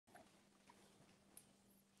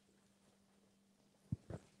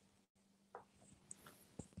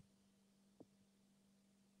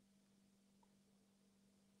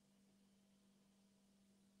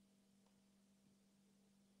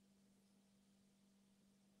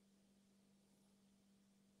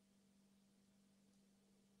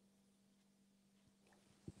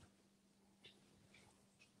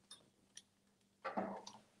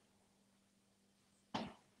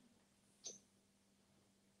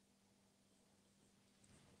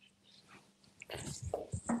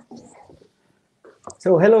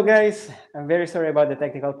So hello guys, I'm very sorry about the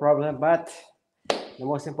technical problem, but the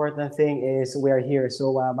most important thing is we are here.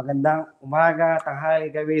 So magandang umaga, tanghali,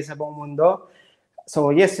 gabi sa buong mundo. So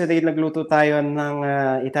yesterday nagluto tayo ng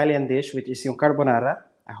Italian dish which is yung carbonara.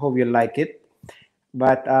 I hope you like it.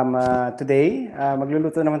 But today,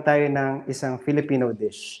 magluluto naman tayo ng isang Filipino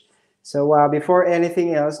dish. So before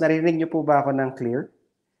anything else, narinig niyo po ba ako ng clear?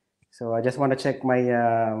 So I just want to check my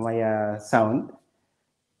sound.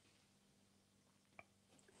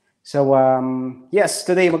 So, yes,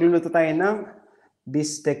 today magluluto tayo ng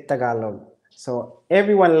Bistek Tagalog. So,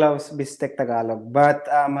 everyone loves Bistek Tagalog. But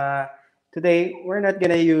today, we're not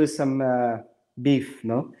gonna use some beef,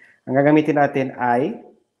 no? Ang gagawin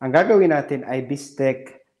natin ay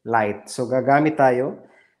Bistek Light. So, gagamit tayo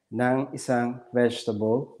ng isang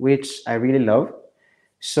vegetable, which I really love.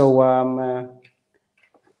 So,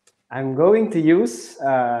 I'm going to use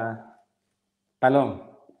talong,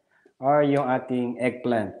 or yung ating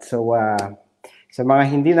eggplant. So, sa mga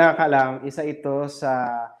hindi nakakaalam, isa ito sa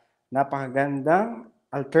napakagandang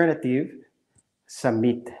alternative sa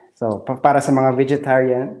meat. So, para sa mga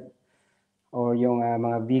vegetarian o yung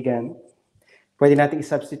mga vegan, pwede natin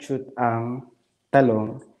i-substitute ang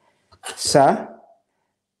talong sa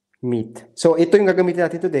meat. So, ito yung gagamitin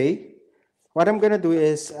natin today. What I'm gonna do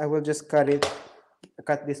is, I will just cut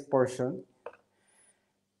this portion.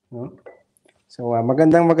 No? So,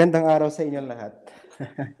 magandang araw sa inyong lahat.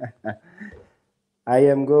 I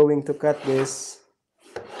am going to cut this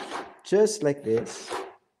just like this.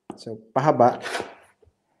 So, pahaba.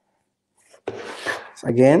 So,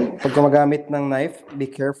 again, pag gumagamit ng knife, be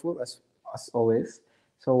careful as always.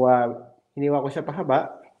 So, hiniwa ko siya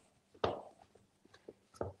pahaba.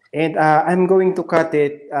 And I'm going to cut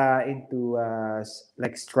it into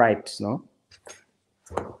like stripes, no?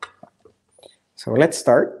 So, let's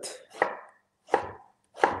start.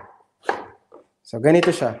 So,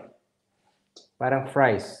 ganito siya. Parang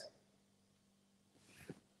fries.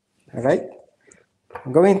 Alright?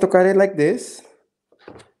 I'm going to cut it like this.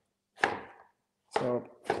 So,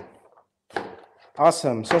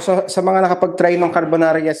 awesome. So, sa mga nakapag-try ng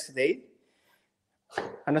carbonara yesterday,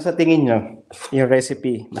 ano sa tingin nyo? Yung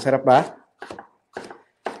recipe. Masarap ba?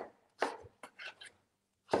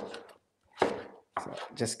 So,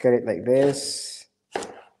 just cut it like this.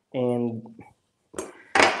 And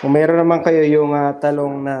kung meron naman kayo yung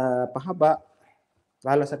talong na pahaba,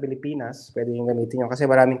 lalo sa Pilipinas, pwede yung gamitin nyo kasi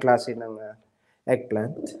maraming klase ng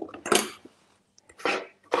eggplant.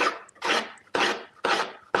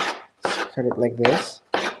 Cut it like this.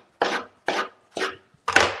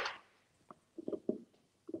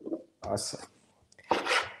 Awesome.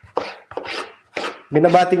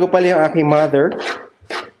 Binabati ko pala yung aking mother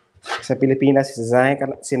sa Pilipinas,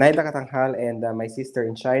 si Naida Katanghal, and my sister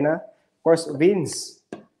in China. Of course, Vince.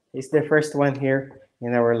 He's the first one here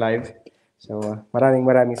in our live. So,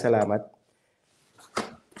 maraming salamat.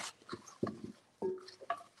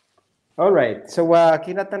 Alright. So,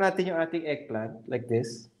 kinata natin yung ating eggplant like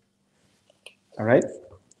this. Alright.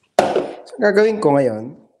 So, gagawin ko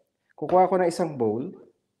ngayon, kukuha ko ng isang bowl.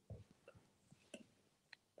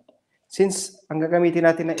 Since ang gagamitin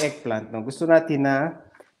natin ng eggplant, no, gusto natin na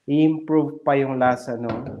i-improve pa yung lasa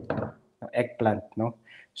ng eggplant. No?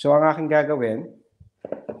 So, ang aking gagawin,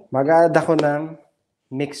 mag-add ako ng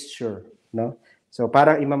mixture, no? So,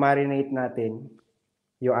 parang imamarinate natin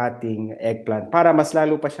yung ating eggplant para mas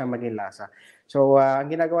lalo pa siya maging lasa. So,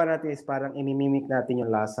 ang ginagawa natin is parang imimimik natin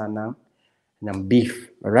yung lasa ng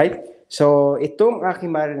beef. Alright? So, itong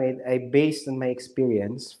aking marinade ay based on my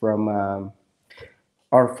experience from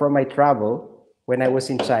my travel when I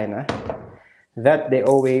was in China, that they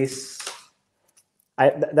always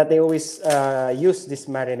use this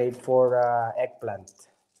marinade for eggplant.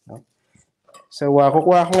 No? So,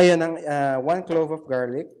 kukuha ko ngayon ng 1 clove of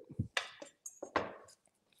garlic.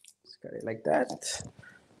 Just cut it like that.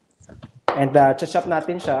 And chop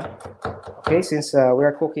natin siya. Okay, since we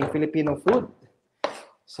are cooking Filipino food.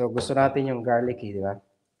 So, gusto natin yung garlicky, di ba?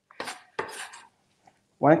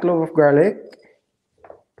 1 clove of garlic.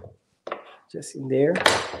 Just in there.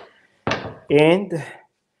 And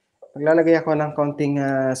maglalagay ako ng konting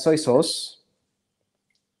soy sauce.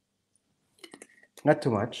 Not too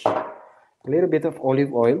much. A little bit of olive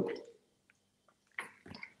oil.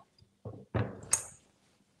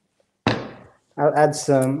 I'll add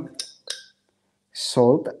some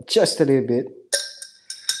salt, just a little bit.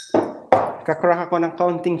 Kakrack ako ng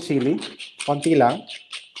konting chili. Konti lang.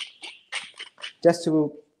 Just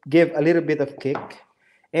to give a little bit of kick.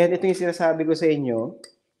 And ito yung sinasabi ko sa inyo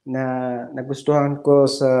na nagustuhan ko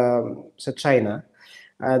sa China.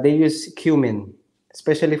 They use cumin,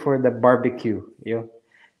 especially for the barbecue.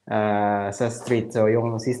 sa street. So,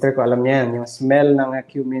 yung sister ko, alam niya yan, yung smell ng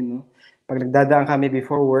cumin. No? Pag nagdadaan kami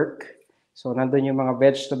before work, so nandun yung mga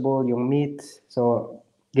vegetable, yung meat. So,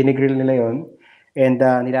 ginigrill nila yon and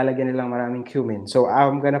nilalagyan nilang maraming cumin. So,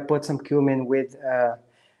 I'm gonna put some cumin with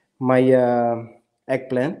my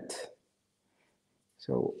eggplant.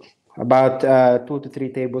 So, about 2 to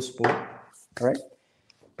 3 tablespoons. Alright?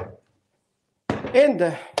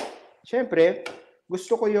 And, syempre,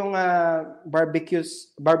 gusto ko yung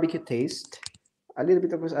barbecue taste. A little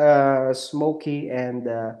bit of smoky and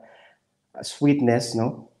sweetness,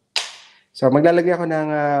 no? So, maglalagay ako ng,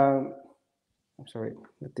 I'm sorry,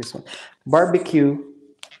 not this one. Barbecue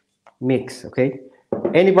mix, okay?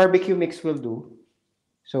 Any barbecue mix will do.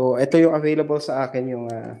 So, ito yung available sa akin, yung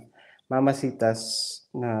Mama Sita's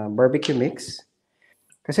na barbecue mix.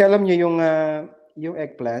 Kasi alam nyo, yung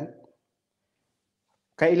eggplant,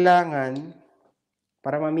 kailangan,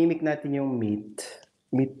 para mamimik natin yung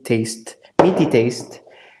meaty taste,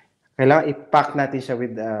 kailangan i-pack natin siya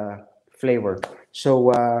with flavor.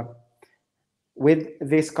 So, with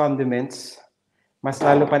these condiments, mas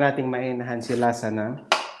lalo pa nating ma-enhance yung lasa ng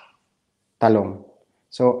talong.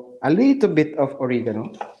 So, a little bit of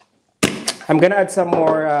oregano. I'm gonna add some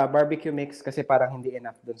more barbecue mix kasi parang hindi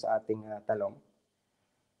enough dun sa ating talong.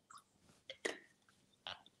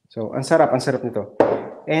 So, ang sarap nito.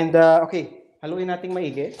 And, okay, haluin nating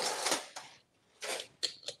maigi.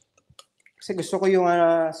 Kasi gusto ko yung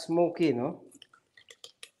smoky, no?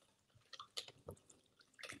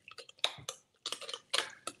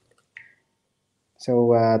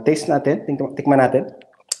 So, taste natin. Tikman natin.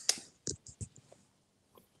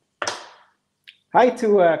 Hi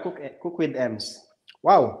to Cook with Ems.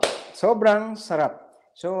 Wow, sobrang sarap.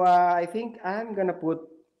 So, I think I'm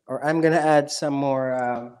gonna add some more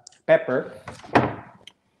pepper.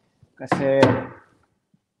 Kasi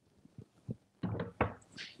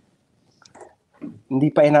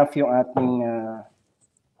hindi pa enough yung ating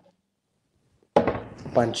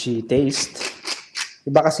punchy taste.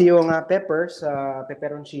 Iba kasi yung pepper sa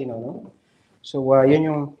pepperoncino, no? So,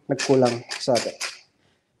 yun yung nagkulang sa atin.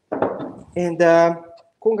 And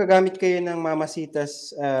kung gagamit kayo ng Mama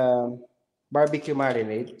Sita's barbecue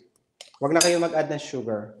marinade, wag na kayo mag-add ng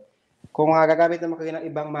sugar. Kung gagamit naman kayo ng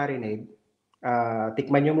ibang marinade,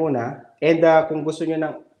 tikman nyo muna. And kung gusto nyo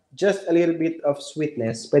ng just a little bit of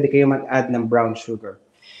sweetness, pwede kayo mag-add ng brown sugar.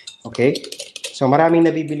 Okay? So maraming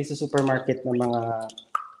nabibili sa supermarket ng mga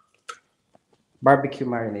barbecue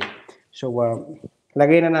marinade. So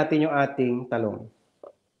lagay na natin yung ating talong.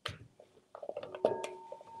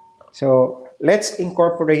 So, let's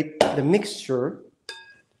incorporate the mixture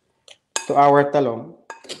to our talong.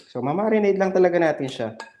 So, mamarinate lang talaga natin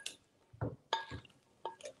siya.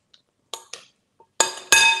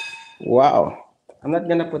 Wow! I'm not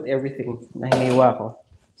gonna put everything na hiniwa ko.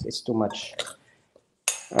 It's too much.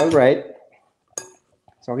 Alright.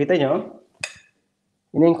 So, kita nyo?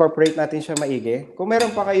 Ini-incorporate natin siya maigi. Kung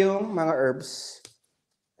meron pa kayong mga herbs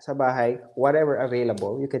sa bahay, whatever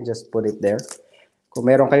available, you can just put it there. Kung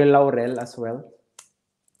meron kayong laurel as well,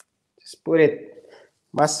 just put it.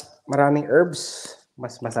 Mas maraming herbs,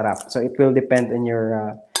 mas masarap. So it will depend on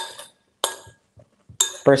your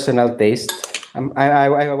personal taste. I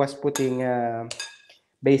was putting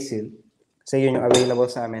basil. Kasi yun yung available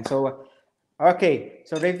sa amin. So, okay.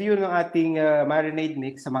 So review ng ating marinade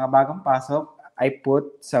mix sa mga bagong pasok. I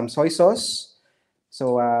put some soy sauce.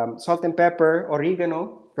 So salt and pepper,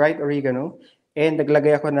 oregano, dried oregano. And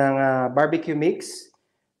naglagay ako ng barbecue mix.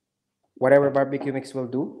 Whatever barbecue mix will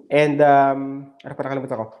do. And, ano pa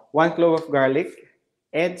nakalimutan ko? 1 clove of garlic.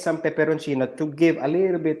 And some pepperoncino to give a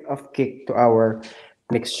little bit of kick to our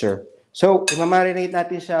mixture. So, imamarinate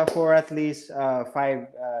natin siya for at least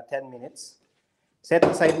 5-10 minutes. Set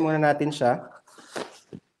aside muna natin siya.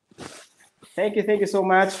 Thank you so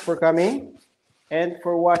much for coming and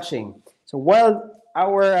for watching. So, while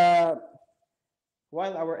our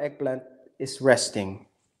eggplant is resting,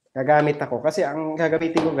 gagamit ako. Kasi ang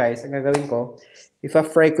gagamitin ko, guys, ang gagawin ko,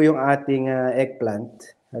 ipa-fry ko yung ating eggplant.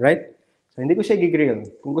 Alright? So, hindi ko siya i-grill.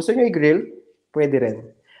 Kung gusto nyo i-grill, pwede rin.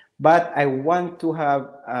 But I want to have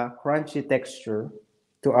a crunchy texture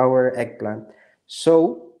to our eggplant.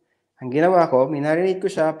 So, ang ginawa ko, minarinate ko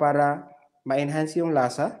siya para ma-enhance yung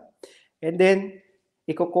lasa. And then,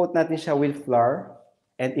 i-coat natin siya with flour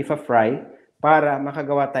and ipa-fry para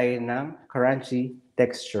makagawa tayo ng crunchy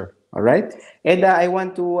texture. Alright? And I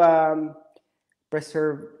want to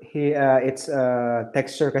preserve its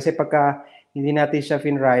texture kasi pagka hindi natin siya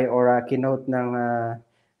finry or kinoat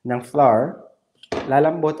ng flour,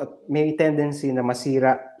 lalambot at may tendency na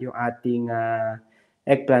masira yung ating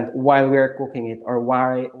eggplant while we are cooking it, or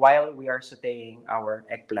while we are sauteing our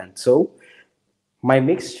eggplant. So my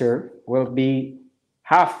mixture will be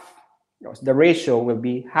half, the ratio will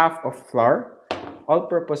be half of flour,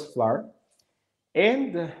 all-purpose flour,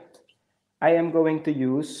 and I am going to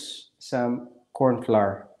use some corn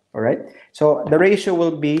flour. All right. So the ratio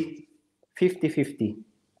will be 50-50.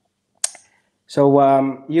 So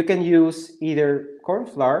you can use either corn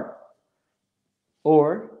flour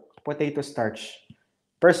or potato starch.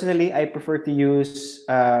 Personally, I prefer to use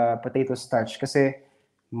potato starch kasi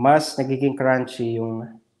mas nagiging crunchy yung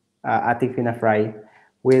ating fina-fry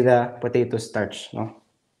with potato starch. No?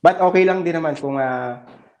 But okay lang din naman kung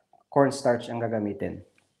cornstarch ang gagamitin.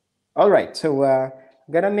 Alright, so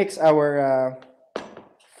gonna mix our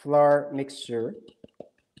flour mixture.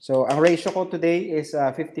 So ang ratio ko today is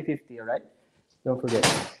 50-50, alright? Don't forget.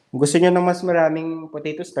 Kung gusto nyo ng mas maraming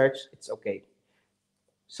potato starch, it's okay.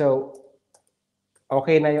 So,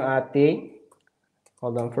 okay na yung ating,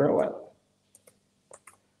 hold on for a while.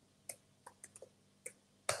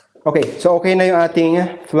 Okay, so okay na yung ating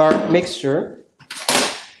flour mixture.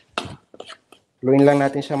 Luin lang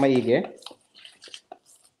natin siya maigi.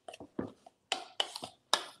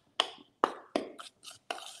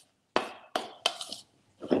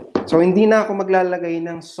 So, hindi na ako maglalagay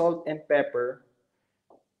ng salt and pepper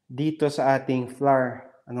dito sa ating flour.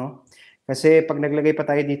 Ano? Kasi pag naglagay pa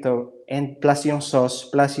tayo dito, and plus yung sauce,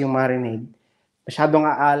 plus yung marinade, masyadong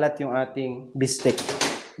aalat yung ating bistek.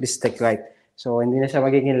 Bistek light. So, hindi na siya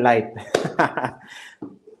magiging light.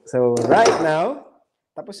 So, right now,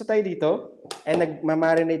 tapos na tayo dito, and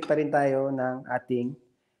nagmamarinate pa rin tayo ng ating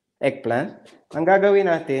eggplant. Ang gagawin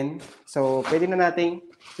natin, so, pwede na nating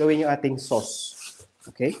gawin yung ating sauce.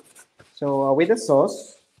 Okay? So, with the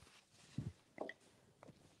sauce,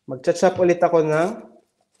 magcha-chop ulit ako ng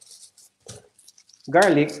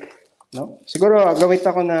garlic. No? Siguro, gawin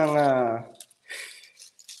ako ng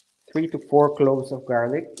 3 to 4 cloves of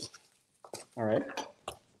garlic. Alright.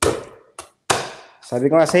 Sabi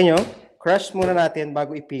ko nga sa inyo, crush muna natin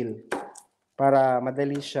bago ipil para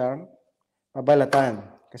madali siyang mabalatan.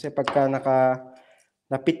 Kasi pagka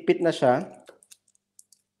napitpit na siya,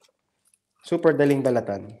 super daling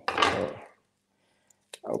balatan. So,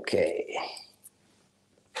 okay.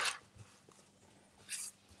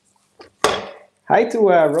 Hi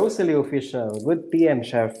to Rosalie Official. Good PM,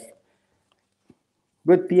 Chef.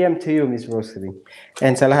 Good PM to you, Miss Rosalie.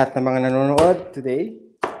 And sa lahat ng mga nanonood today,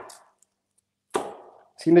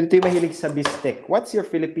 sino dito yung mahilig sa bistek? What's your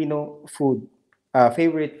Filipino food?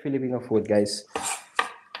 Favorite Filipino food, guys?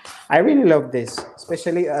 I really love this.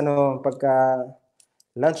 Especially pagka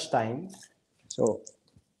lunchtime. So,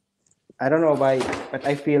 I don't know why, but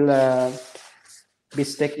I feel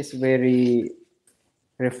bistek is very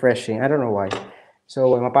refreshing. I don't know why. So,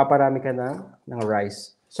 mapaparami ka ng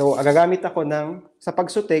rice. So, gagamit ako sa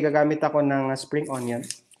pagsute, gagamit ako ng spring onion.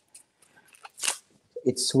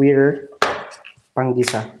 It's sweeter,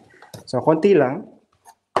 panggisa. So, konti lang.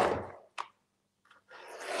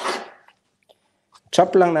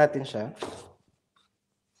 Chop lang natin siya.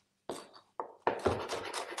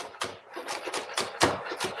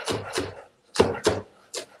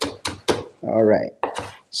 All right.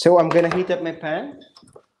 So I'm gonna heat up my pan.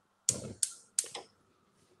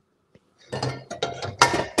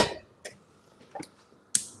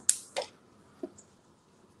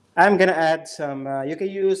 I'm gonna add some, you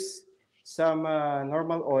can use some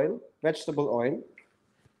normal oil, vegetable oil.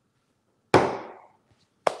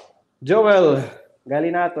 Joel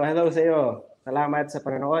Galinato, hello sa iyo. Salamat sa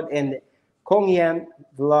panonood. And Kong Yan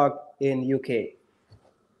Vlog in UK.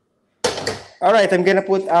 Alright, I'm gonna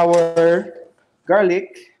put our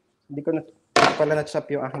garlic. Hindi ko na pala na-chop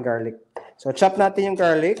yung aking garlic. So, chop natin yung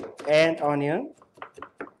garlic and onion.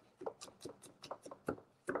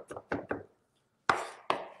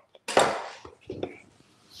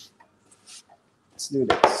 Let's do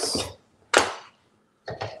this.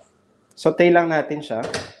 Saute lang natin siya.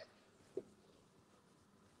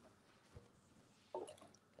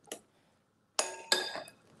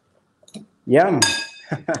 Yum!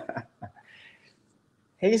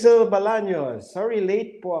 Hazel Balaños, sorry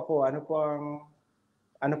late po ako.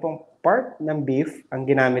 Ano pong part ng beef ang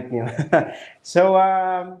ginamit niyo? So,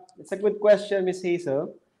 it's a good question, Miss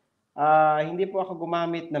Hazel. Hindi po ako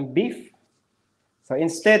gumamit ng beef. So,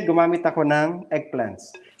 instead, gumamit ako ng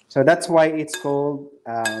eggplants. So, that's why it's called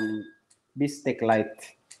Bistek Light.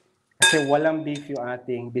 Kasi walang beef yung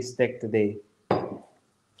ating bistek today.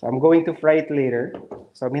 So, I'm going to fry it later.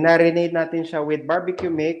 So, minarinate natin siya with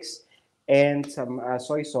barbecue mix and some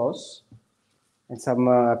soy sauce and some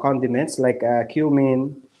condiments like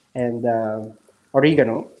cumin and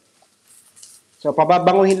oregano. So,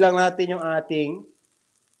 pababanguhin lang natin yung ating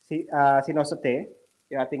sinosote,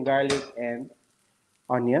 yung ating garlic and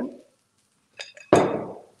onion.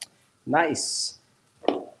 Nice.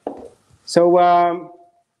 So,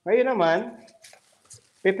 ngayon naman,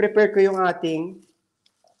 prepare ko yung ating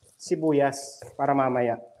sibuyas para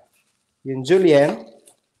mamaya. Yung julienne,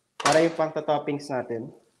 para yung pang-toppings natin.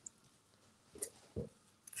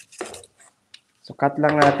 So, cut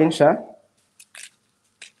lang natin siya.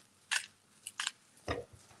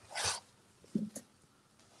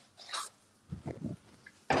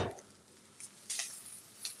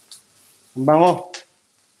 Ang bango.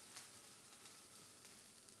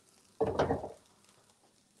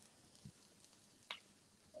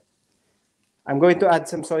 I'm going to add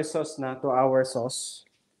some soy sauce na to our sauce.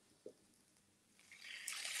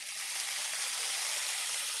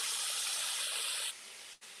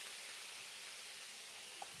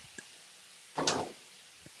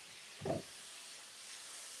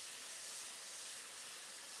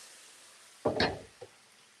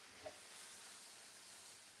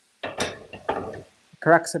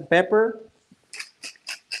 Crack some pepper.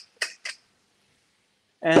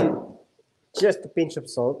 And just a pinch of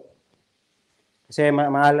salt. Kasi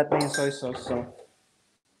maalat na yung soy sauce. So,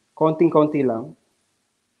 konting-konti lang.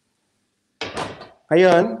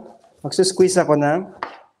 Ngayon, magsusqueeze ako ng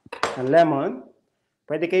lemon.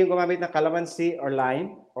 Pwede kayong gumamit ng calamansi or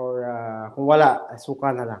lime. Or kung wala, suka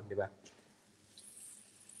na lang, di ba?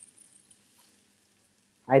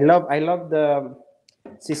 I love the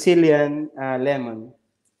Sicilian lemon.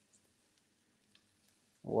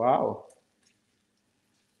 Wow.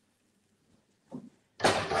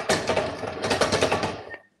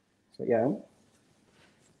 So, yan.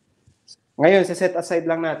 Ngayon, set aside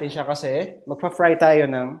lang natin siya kasi magpa-fry tayo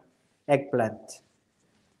ng eggplant.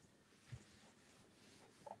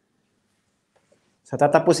 So,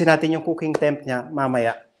 tatapusin natin yung cooking temp niya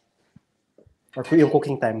mamaya. Or yung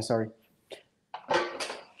cooking time, sorry.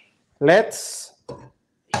 Let's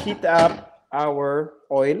heat up our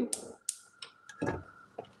oil.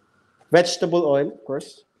 Vegetable oil, of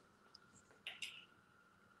course.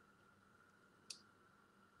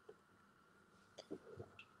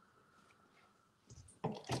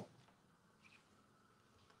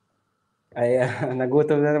 Ay,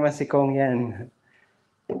 nagutom na naman si Kong yan.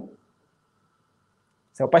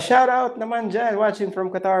 So, pa-shoutout naman dyan, watching from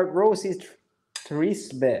Qatar, Rosie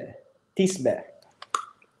Tisbe.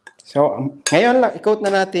 So, ngayon lang, i-coat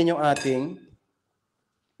na natin yung ating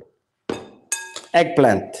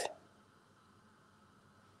eggplant.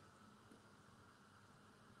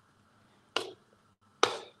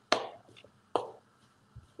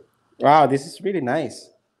 Wow, this is really nice.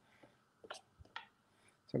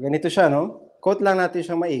 So, ganito siya, no? Coat lang natin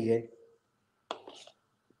siyang maigi.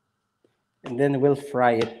 And then we'll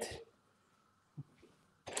fry it.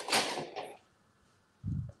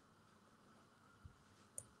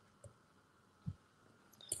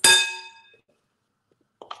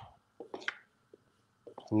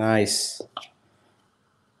 Nice.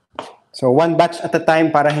 So, one batch at a time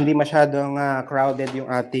para hindi masyadong crowded yung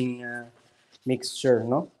ating mixture,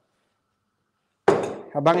 no?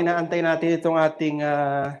 Habang inaantay natin itong ating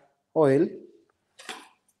oil,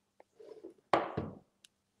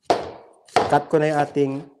 cut ko na yung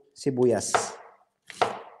ating sibuyas.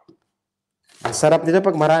 Ang sarap dito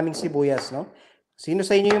pag maraming sibuyas, no? Sino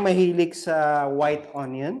sa inyo yung mahilig sa white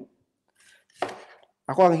onion?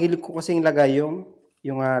 Ako, ang hilig ko kasing lagay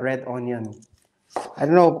yung red onion. I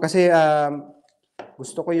don't know, kasi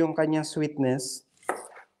gusto ko yung kanyang sweetness.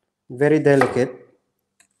 Very delicate.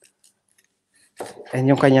 And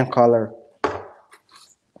yung kanyang color.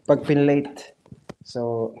 Pag pinlate.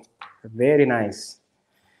 So, very nice.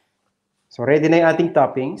 So, ready na yung ating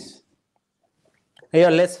toppings.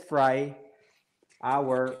 Ngayon, let's fry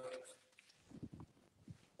our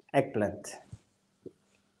eggplant.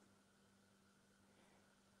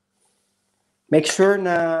 Make sure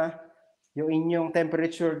na yung inyong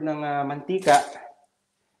temperature ng mantika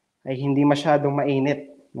ay hindi masyadong mainit,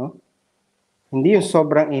 no? Hindi yung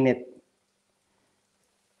sobrang init.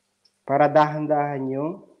 Para dahan-dahan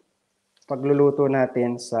yung pagluluto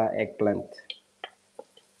natin sa eggplant.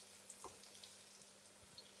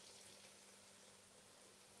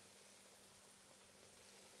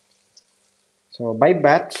 So, by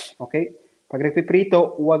batch, okay? Pag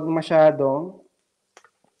nagpiprito, huwag masyadong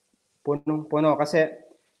punong-puno. Kasi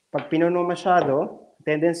pag pinuno masyado,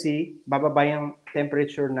 tendency, bababa yung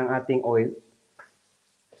temperature ng ating oil.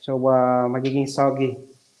 So, magiging soggy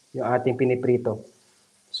yung ating piniprito.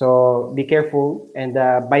 So, be careful and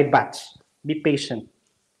by batch, be patient.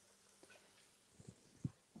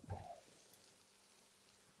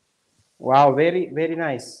 Wow, very, very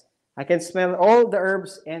nice. I can smell all the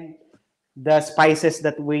herbs and the spices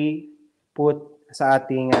that we put sa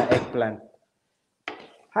ating eggplant.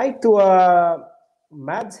 Hi to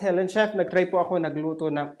Mads Helen Chef. Nag-try po ako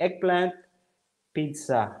nagluto ng eggplant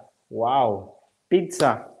pizza. Wow,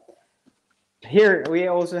 pizza. Here we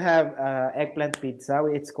also have eggplant pizza.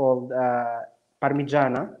 It's called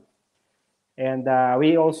parmigiana, and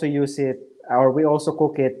we also use it, or we also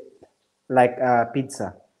cook it like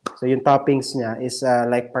pizza. So yung toppings niya is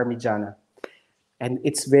like parmigiana, and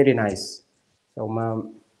it's very nice. So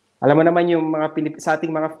alam mo naman yung mga sa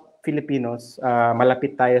ating mga Filipinos,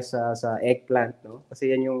 malapit tayo sa eggplant, no?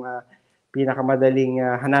 Kasi yan yung pinakamadaling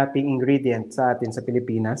hanaping ingredient sa atin sa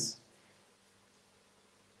Pilipinas.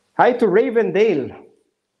 Hi to Ravendale.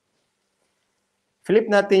 Flip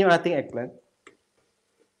natin yung ating eggplant.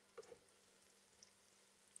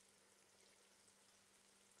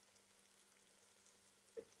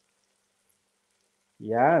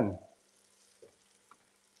 Yan.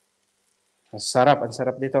 Ang sarap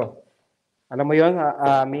dito. Alam mo yun,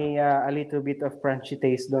 may a little bit of crunchy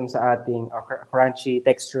taste doon sa ating, crunchy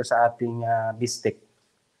texture sa ating bistek.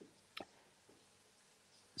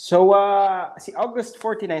 So, si August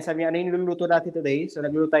 49, sabi niya, ano yung niluluto natin today? So,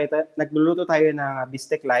 nagluluto tayo ng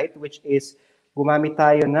bistek light, which is gumamit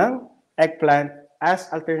tayo ng eggplant as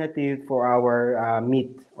alternative for our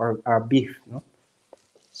meat or beef. No?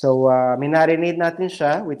 So, minarinade natin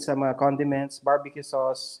siya with some condiments, barbecue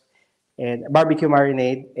sauce, and barbecue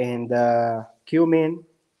marinade, and cumin.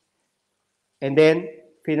 And then,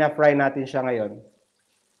 pina-fry natin siya ngayon.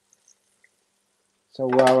 So,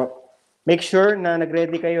 make sure na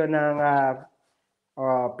nag-ready kayo ng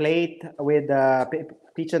plate with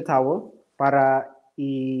kitchen towel para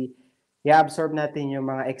i-absorb natin yung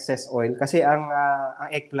mga excess oil. Kasi ang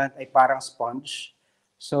eggplant ay parang sponge.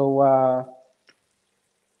 So,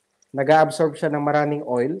 nag-absorb siya ng maraming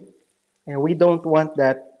oil. And we don't want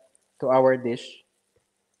that to our dish.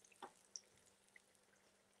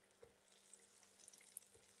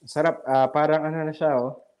 Sarap. Parang ano na siya,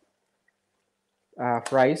 oh.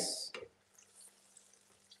 Fries.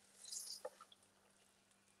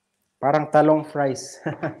 Parang talong fries.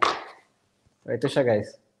 Ito siya,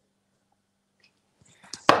 guys.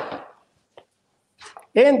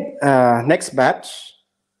 And next batch.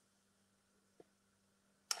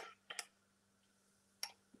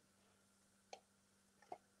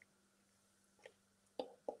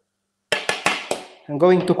 I'm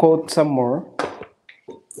going to coat some more.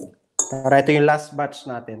 Para ito yung last batch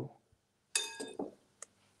natin.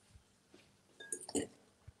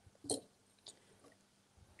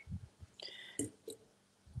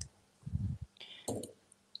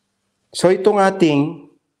 So itong ating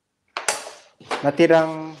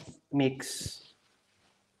natirang mix,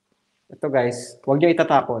 ito guys, huwag nyo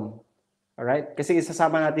itatapon. Alright? Kasi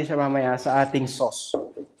isasama natin siya mamaya sa ating sauce.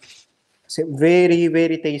 Kasi very,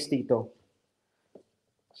 very tasty ito.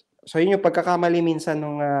 So yun yung pagkakamali minsan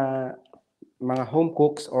ng mga home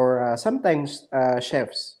cooks or sometimes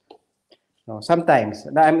chefs. No, sometimes,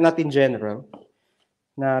 I'm not in general,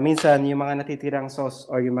 na minsan yung mga natitirang sauce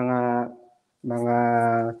or yung mga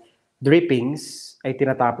drippings ay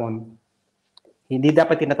tinatapon. Hindi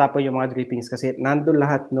dapat tinatapon yung mga drippings kasi nandun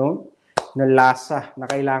lahat ng lasa na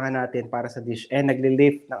kailangan natin para sa dish and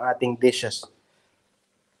nagli-lift ng ating dishes.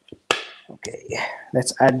 Okay,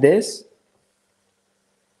 let's add this.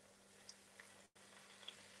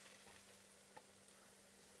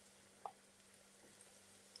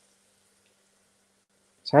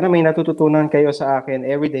 Sana may natututunan kayo sa akin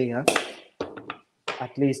everyday, ha?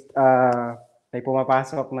 At least may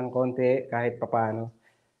pumapasok ng konti kahit papaano.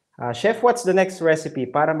 Chef, what's the next recipe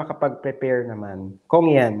para makapag-prepare naman? Kung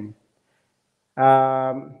yan.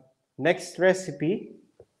 Next recipe,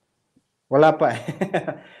 wala pa.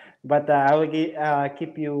 But I will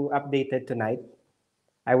keep you updated tonight.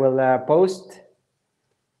 I will post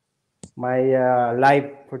my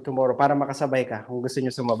live for tomorrow para makasabay ka kung gusto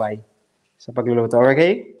nyo sumabay sa pagluluto.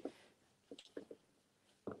 Okay?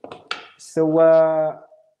 So,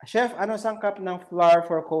 Chef, ano sangkap ng flour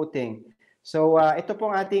for coating? So, ito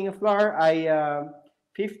pong ating flour ay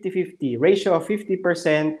 50-50. Ratio of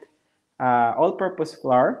 50% all-purpose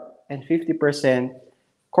flour and 50%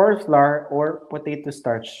 corn flour or potato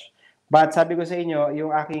starch. But sabi ko sa inyo,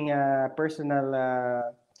 yung aking personal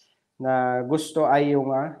na gusto ay yung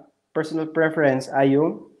personal preference ay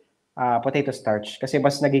yung potato starch kasi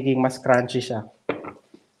mas nagiging mas crunchy siya.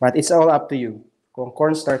 But it's all up to you kung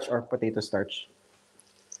cornstarch or potato starch.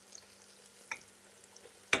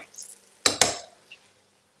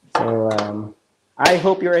 So, I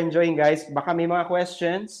hope you're enjoying, guys. Baka may mga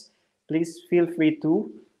questions, please feel free to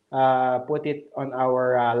put it on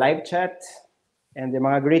our live chat. And the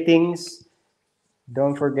mga greetings,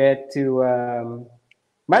 don't forget to,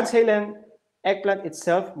 Mads Helen, eggplant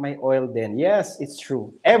itself may oil din. Yes, it's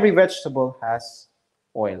true. Every vegetable has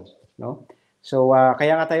oil, no? So,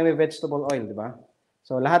 kaya nga tayo may vegetable oil, di ba?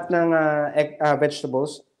 So, lahat ng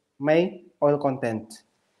vegetables may oil content.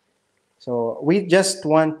 So, we just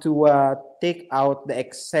want to take out the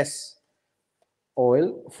excess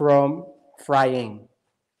oil from frying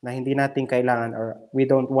na hindi natin kailangan or we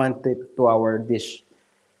don't want it to our dish.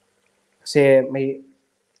 Kasi may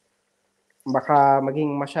baka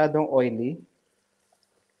maging masyadong oily.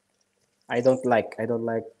 I don't like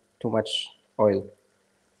too much oil.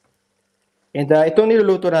 And itong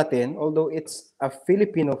niluluto natin, although it's a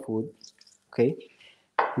Filipino food, okay?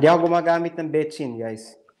 Hindi ako gumagamit ng betchin,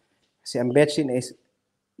 guys. Kasi ang betchin is,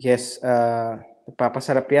 yes,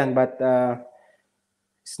 nagpapasarap yan, but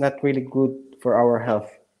it's not really good for our health.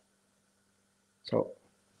 So,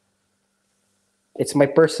 it's my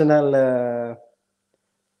personal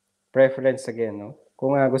preference again, no?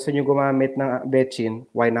 Kung gusto niyo gumamit ng betchin,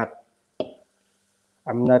 why not?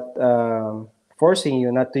 I'm not forcing you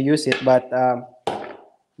not to use it, but I'm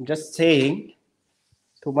just saying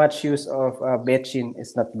too much use of betchin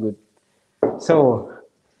is not good. So,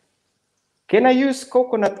 can I use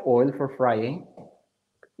coconut oil for frying?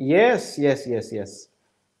 Yes. Yes,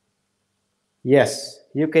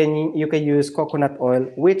 you can use coconut oil,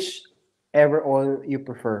 whichever oil you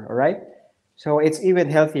prefer, all right? So it's even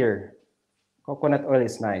healthier. Coconut oil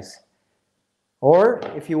is nice. Or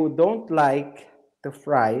if you don't like to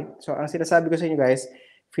fry, so ang sinasabi ko sa inyo guys,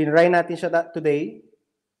 finry natin siya today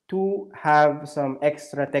to have some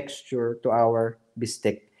extra texture to our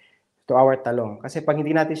bistek, to our talong. Kasi pag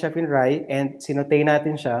hindi natin siya finry and sinutay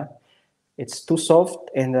natin siya, it's too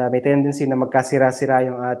soft and may tendency na magkasira-sira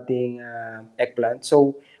yung ating eggplant.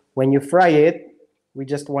 So when you fry it, we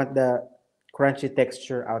just want the crunchy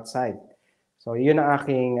texture outside. So yun ang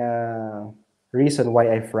aking reason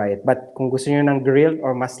why I fry it. But kung gusto niyo ng grilled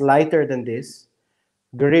or mas lighter than this,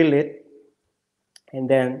 grill it and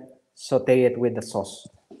then saute it with the sauce.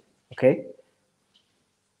 Okay?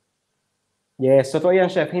 Yes, totoo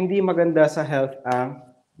yan, chef. Hindi maganda sa health ang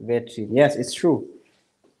veggie. Yes, it's true.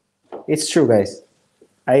 It's true, guys.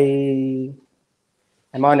 I'm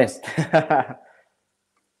honest.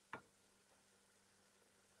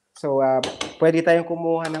 So, pwede tayong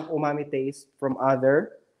kumuha ng umami taste from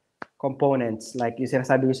other components. Like yung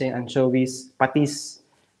sinasabi ko sa yung anchovies, patis.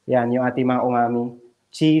 Yan, yung ating mga umami.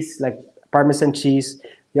 Cheese, like Parmesan cheese.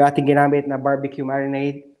 Yung ating ginamit na barbecue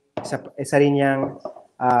marinade. Isa rin yung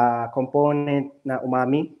component na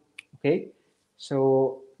umami. Okay?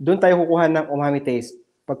 So, doon tayo kukuha ng umami taste.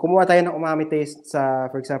 Pag kumuha tayo ng umami taste sa,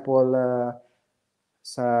 for example,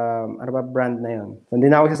 sa, ano ba brand na yun? So, hindi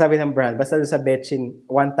na ako sasabi ng brand. Basta sa betchin,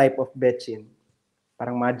 one type of betchin.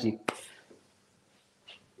 Parang magic.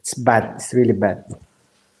 It's bad. It's really bad.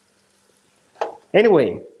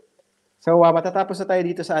 Anyway, so matatapos na tayo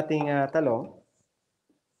dito sa ating talong.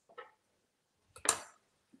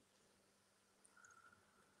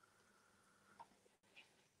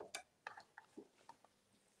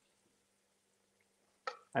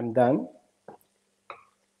 I'm done.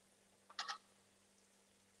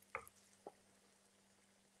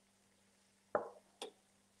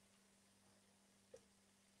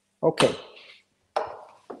 Okay.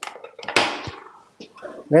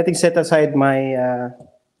 Letting set aside my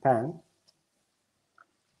pan.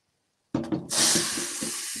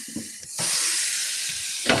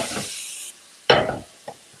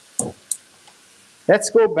 Let's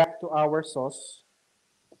go back to our sauce.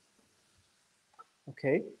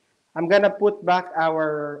 Okay. I'm gonna put back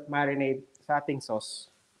our marinade sa ating sauce.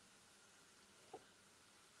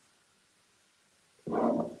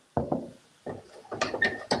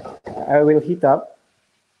 I will heat up.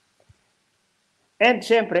 And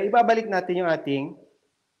syempre, ibabalik natin yung ating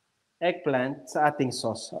eggplant sa ating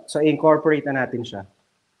sauce. So, incorporate na natin siya.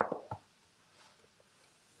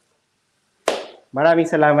 Maraming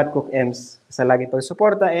salamat, Cook Ems, sa lagi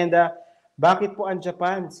pagsuporta. And bakit po ang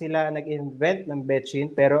Japan sila nag-invent ng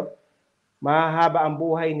betchin pero mahaba ang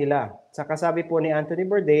buhay nila? Sa kasabi po ni Anthony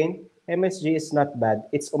Bourdain, MSG is not bad,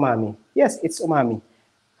 it's umami. Yes, it's umami.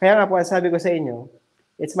 Kaya nga po, ang sabi ko sa inyo,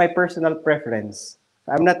 it's my personal preference.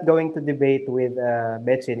 I'm not going to debate with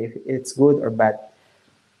betchin if it's good or bad.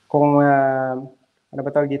 Kung, ano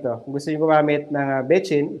ba tawag dito? Kung gusto nyo gumamit ng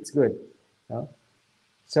betchin, it's good. No?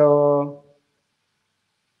 So,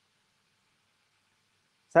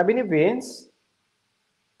 sabi ni Vince,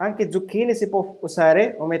 anche zucchini si può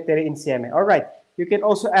usare o mettere insieme. All right. You can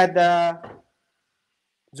also add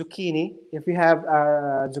zucchini, if you have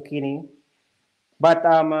zucchini, but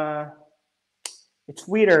it's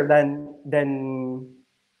sweeter than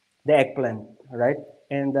the eggplant, right?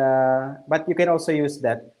 And but you can also use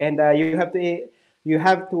that, and you have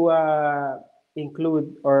to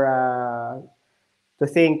include or to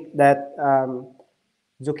think that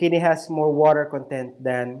zucchini has more water content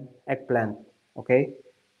than eggplant. Okay,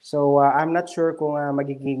 so I'm not sure kung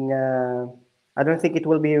magiging. I don't think it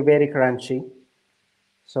will be very crunchy.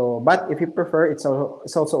 So, but if you prefer, it's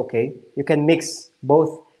also okay. You can mix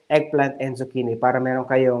both eggplant and zucchini para meron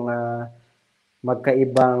kayong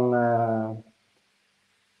magkaibang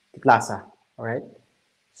lasa. All right.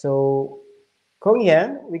 So, kung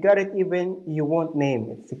yan, we got it even you won't name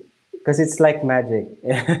it because it's like magic.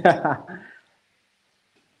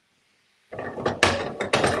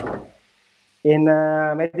 In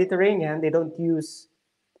Mediterranean, they don't use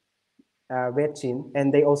vetchin,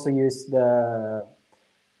 and they also use the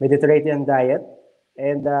Mediterranean diet,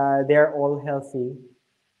 and they're all healthy.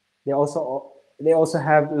 They also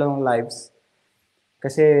have long lives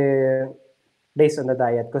kasi based on the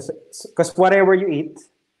diet. Because whatever you eat,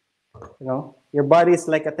 your body is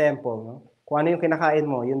like a temple. No? Kung ano yung kinakain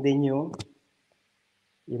mo, yun din yung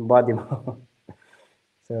body mo.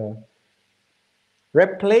 So,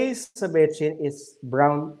 replace sa betchin is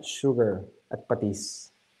brown sugar at patis.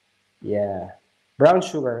 Yeah. Brown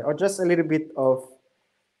sugar or just a little bit of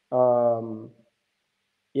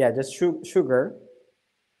just sugar.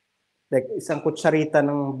 Like isang kutsarita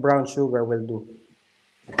ng brown sugar will do.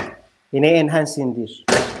 Ine-enhance yung dish.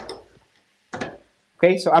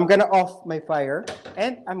 Okay, so I'm gonna off my fire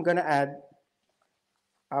and I'm gonna add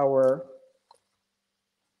our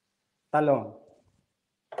talong.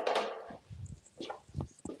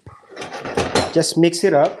 Just mix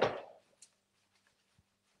it up.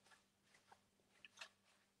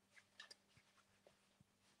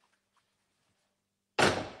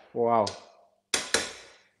 Wow.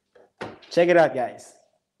 Check it out, guys.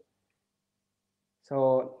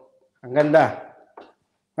 So, ang ganda.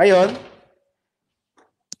 Ngayon,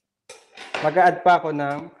 mag-a-add pa ako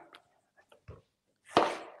ng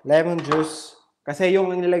lemon juice. Kasi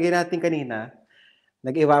yung nilagay natin kanina,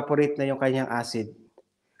 nag-evaporate na yung kanyang acid.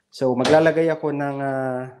 So, maglalagay ako ng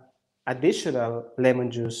additional lemon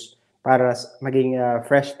juice para maging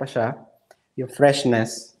fresh pa siya, yung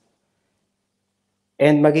freshness.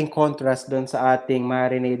 And maging contrast doon sa ating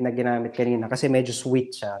marinade na ginamit kanina kasi medyo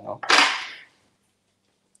sweet siya, no?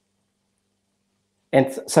 And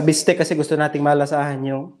sa bistek kasi gusto nating malasahan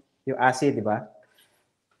yung acid, di ba?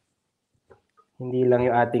 Hindi lang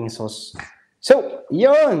yung ating sauce. So,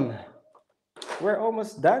 yun! We're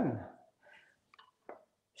almost done.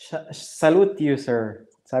 Salute you, sir.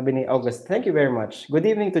 Sabi ni August. Thank you very much. Good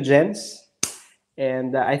evening to Jens.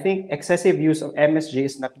 And I think excessive use of MSG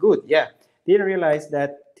is not good. Yeah. Didn't realize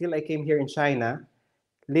that till I came here in China,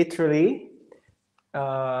 literally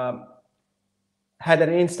had an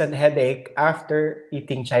instant headache after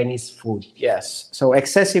eating Chinese food. Yes. So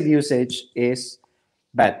excessive usage is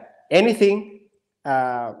bad. Anything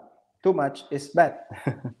too much is bad.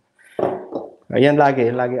 Ayan lagi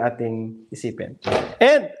ating isipin.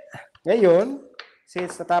 And ngayon,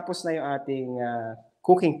 since natapos na yung ating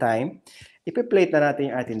cooking time, ipi-plate na natin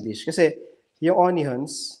yung ating dish. Kasi yung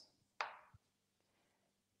onions,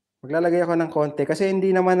 maglalagay ako ng konti kasi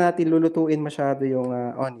hindi naman natin lulutuin masyado yung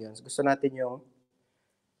onions. Gusto natin yung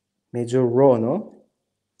medyo raw, no?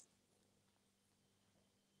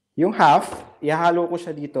 Yung half, ihalo ko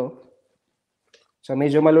siya dito. So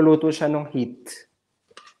medyo maluluto siya ng heat.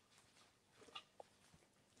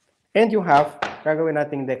 And yung half, gagawin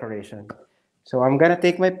nating decoration. So I'm gonna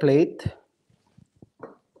take my plate.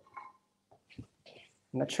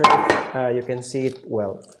 I'm not sure if you can see it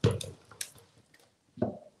well.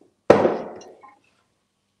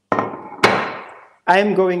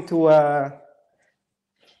 I'm going to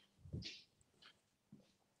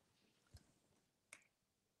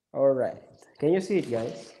all right. Can you see it,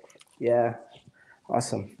 guys? Yeah.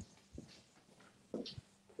 Awesome.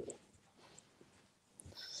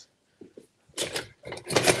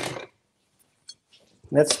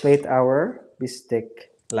 Let's plate our bistek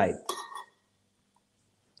light.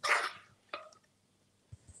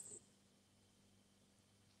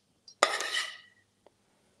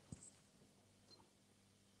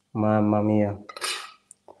 Mamma mia.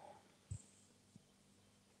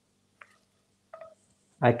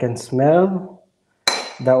 I can smell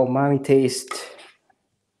the umami taste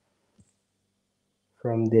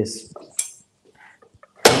from this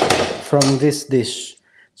dish.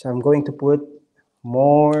 So I'm going to put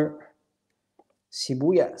more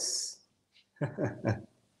sibuyas.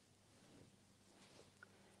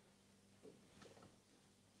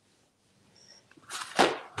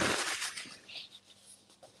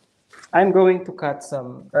 I'm going to cut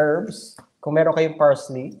some herbs. Kung meron kayong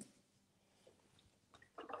parsley,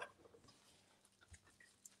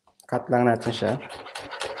 cut lang natin siya.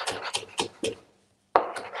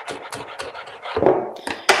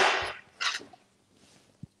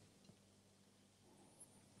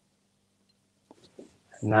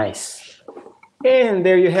 Nice. And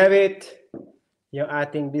there you have it. Yung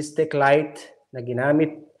ating Bistek light na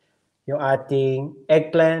ginamit. Yung ating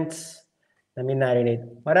eggplants na minarinate.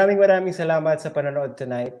 Maraming salamat sa panonood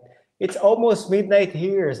tonight. It's almost midnight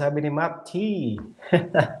here, sabi ni Map T.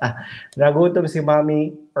 Nagutom si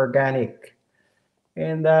Mommy Organic.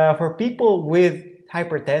 And for people with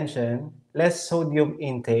hypertension, less sodium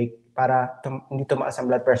intake para hindi tumaas ang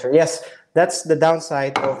blood pressure. Yes, that's the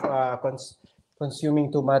downside of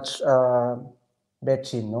consuming too much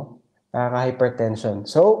bechin, no? Hypertension.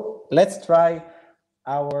 So, let's try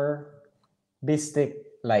our Bistek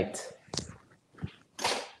light.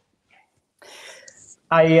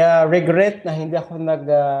 I regret na hindi ako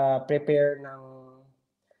nag-prepare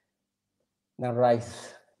ng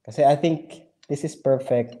rice. Kasi I think this is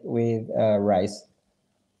perfect with rice.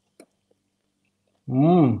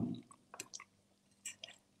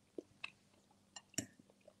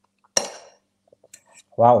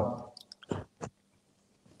 Wow.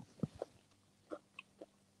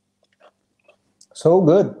 So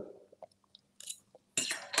good.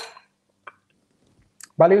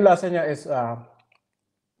 Bali yung lasa niya is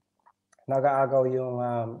nag-aagaw yung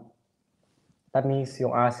tamis,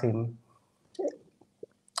 yung asim,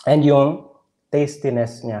 and yung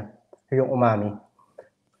tastiness niya, yung umami.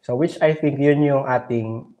 So which I think yun yung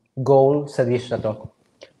ating goal sa dish na to.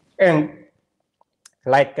 And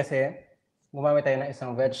like kasi, gumamit tayo ng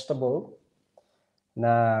isang vegetable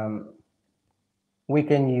na we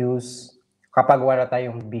can use kapag wala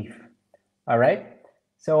tayong beef. Alright?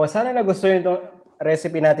 So sana nagustuhan itong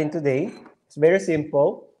recipe natin today. It's very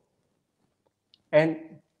simple.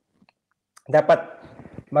 And dapat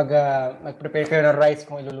mag-prepare kayo ng rice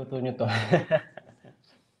kung iluluto nyo to.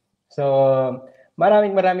 So,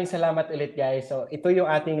 maraming salamat ulit guys. So, ito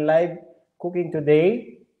yung ating live cooking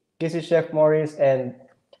today. This is Chef Morris and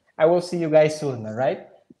I will see you guys soon, alright?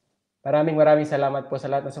 Maraming salamat po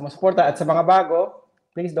sa lahat ng sumusuporta. At sa mga bago,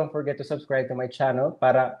 please don't forget to subscribe to my channel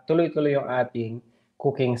para tuloy-tuloy yung ating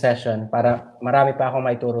cooking session para marami pa akong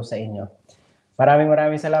maituro sa inyo.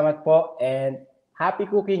 Maraming salamat po and happy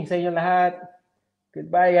cooking sa inyo lahat.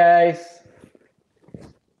 Goodbye guys!